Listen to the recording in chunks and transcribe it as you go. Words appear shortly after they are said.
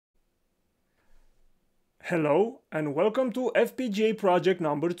Hello and welcome to FPGA project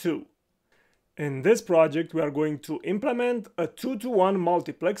number 2. In this project we are going to implement a 2-to-1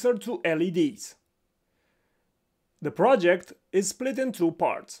 multiplexer to LEDs. The project is split in two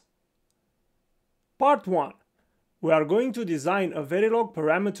parts. Part 1. We are going to design a Verilog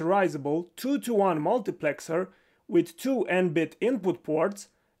parameterizable 2-to-1 multiplexer with 2 Nbit input ports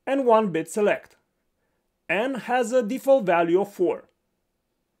and 1 bit select. N has a default value of 4.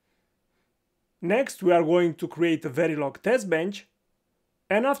 Next, we are going to create a Verilog test bench,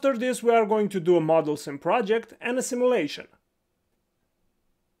 and after this we are going to do a Modelsim project and a simulation.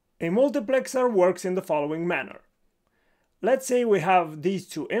 A multiplexer works in the following manner. Let's say we have these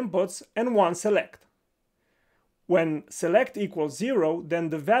two inputs and one select. When select equals 0, then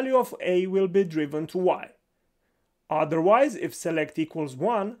the value of A will be driven to Y. Otherwise, if select equals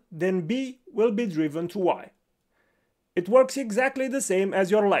 1, then B will be driven to Y. It works exactly the same as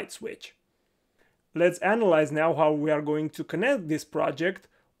your light switch. Let's analyze now how we are going to connect this project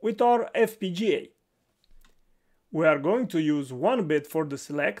with our FPGA. We are going to use 1 bit for the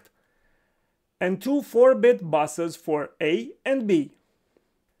select and two 4-bit buses for A and B.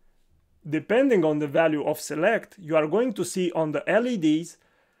 Depending on the value of select, you are going to see on the LEDs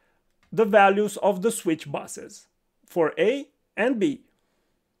the values of the switch buses for A and B.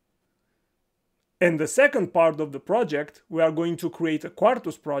 In the second part of the project, we are going to create a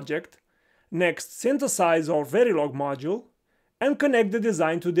Quartus project, next synthesize our Verilog module, and connect the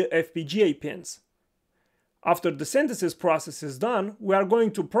design to the FPGA pins. After the synthesis process is done, we are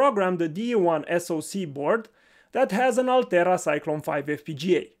going to program the DE1 SoC board that has an Altera Cyclone 5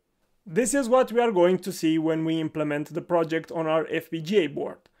 FPGA. This is what we are going to see when we implement the project on our FPGA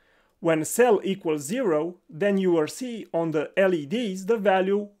board. When cell equals 0, then you will see on the LEDs the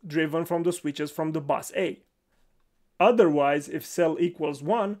value driven from the switches from the bus A. Otherwise, if cell equals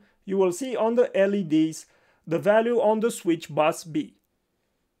 1, you will see on the LEDs the value on the switch bus B.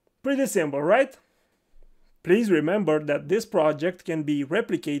 Pretty simple, right? Please remember that this project can be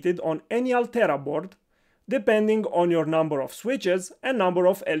replicated on any Altera board, depending on your number of switches and number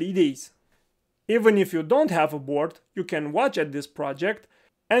of LEDs. Even if you don't have a board, you can watch at this project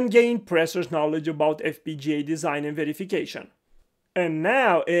and gain precious knowledge about FPGA design and verification. And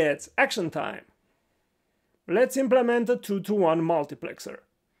now it's action time! Let's implement a 2-to-1 multiplexer.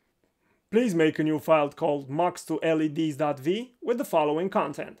 Please make a new file called mux2leds.v with the following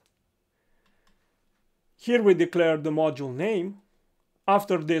content. Here we declare the module name.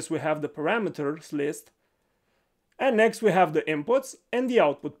 After this we have the parameters list. And next we have the inputs and the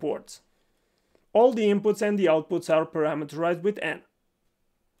output ports. All the inputs and the outputs are parameterized with n.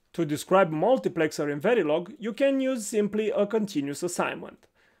 To describe a multiplexer in Verilog, you can use simply a continuous assignment.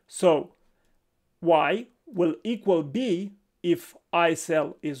 So, y will equal b if I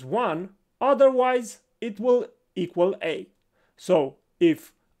cell is 1, otherwise it will equal a. So,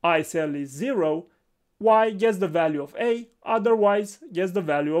 if I cell is 0, y gets the value of a, otherwise gets the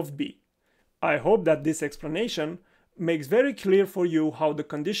value of b. I hope that this explanation makes very clear for you how the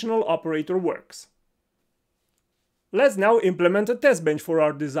conditional operator works. Let's now implement a test bench for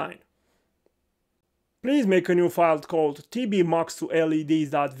our design. Please make a new file called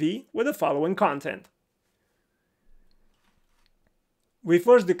tbmux2leds.v with the following content. We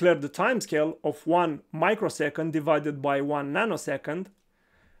first declare the timescale of 1 microsecond divided by 1 nanosecond,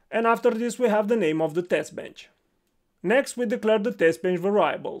 and after this we have the name of the test bench. Next we declare the test bench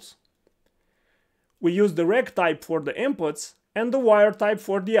variables. We use the reg type for the inputs and the wire type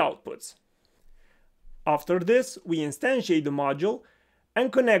for the outputs. After this, we instantiate the module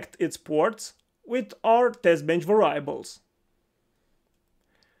and connect its ports with our test bench variables.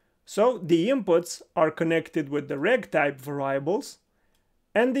 So the inputs are connected with the reg type variables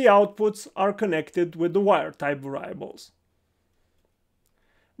and the outputs are connected with the wire type variables.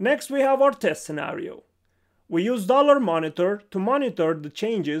 Next we have our test scenario. We use $monitor to monitor the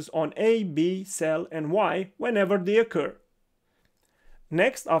changes on A, B, cell and Y whenever they occur.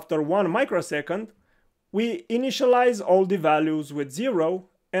 Next, after 1 microsecond, we initialize all the values with 0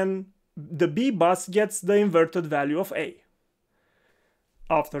 and the B bus gets the inverted value of A.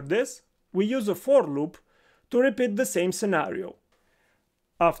 After this, we use a for loop to repeat the same scenario.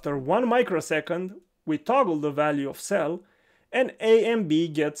 After 1 microsecond, we toggle the value of cell and A and B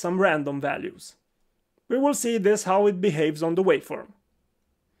get some random values. We will see this how it behaves on the waveform.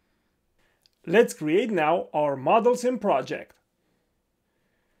 Let's create now our Modelsim project.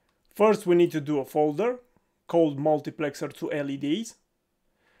 First we need to do a folder called Multiplexer to LEDs,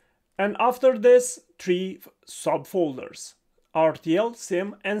 and after this 3 subfolders: RTL,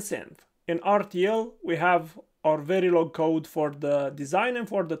 Sim and Synth. In RTL we have our Verilog code for the design and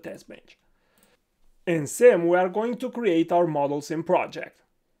for the test bench. In Sim, we are going to create our Modelsim project.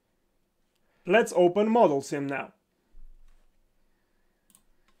 Let's open Modelsim now.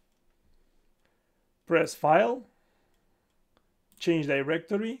 Press File, change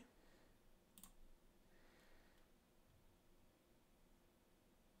directory,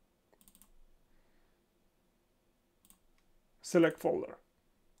 select folder.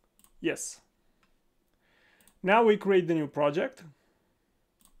 Yes. Now we create the new project.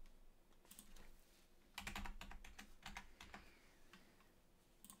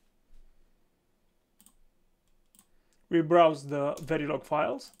 We browse the Verilog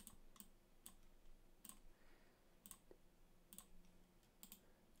files.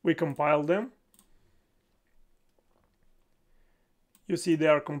 We compile them. You see they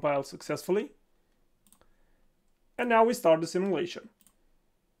are compiled successfully. And now we start the simulation.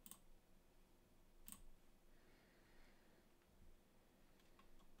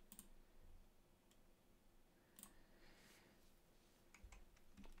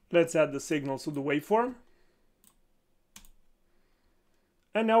 Let's add the signals to the waveform.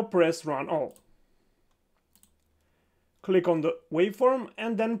 And now press Run All. Click on the waveform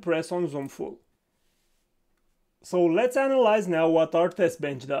and then press on Zoom Full. So let's analyze now what our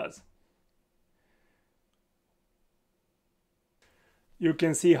testbench does. You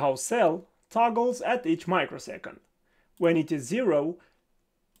can see how cell toggles at each microsecond. When it is 0,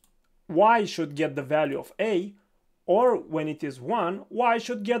 Y should get the value of A, or when it is 1, Y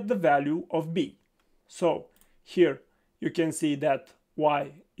should get the value of B. So here you can see that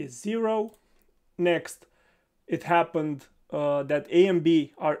Y is 0. Next, it happened that A and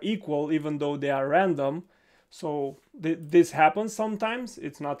B are equal even though they are random. So this happens sometimes,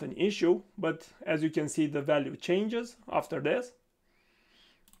 it's not an issue, but as you can see the value changes after this.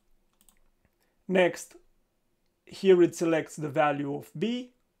 Next, here it selects the value of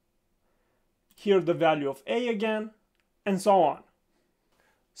B, here the value of A again, and so on.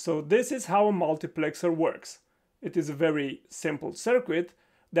 So this is how a multiplexer works. It is a very simple circuit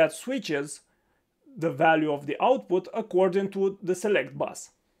that switches the value of the output according to the select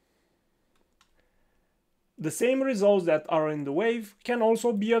bus. The same results that are in the wave can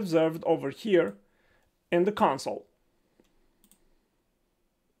also be observed over here in the console.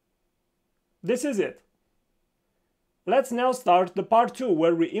 This is it. Let's now start the part 2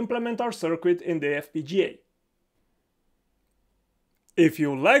 where we implement our circuit in the FPGA. If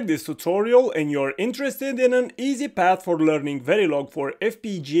you like this tutorial and you're interested in an easy path for learning Verilog for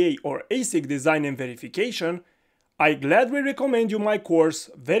FPGA or ASIC design and verification, I gladly recommend you my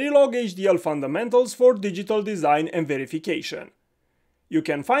course Verilog HDL Fundamentals for Digital Design and Verification. You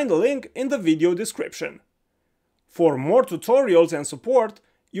can find the link in the video description. For more tutorials and support,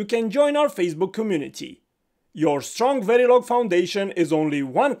 you can join our Facebook community. Your strong Verilog foundation is only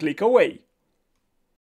one click away.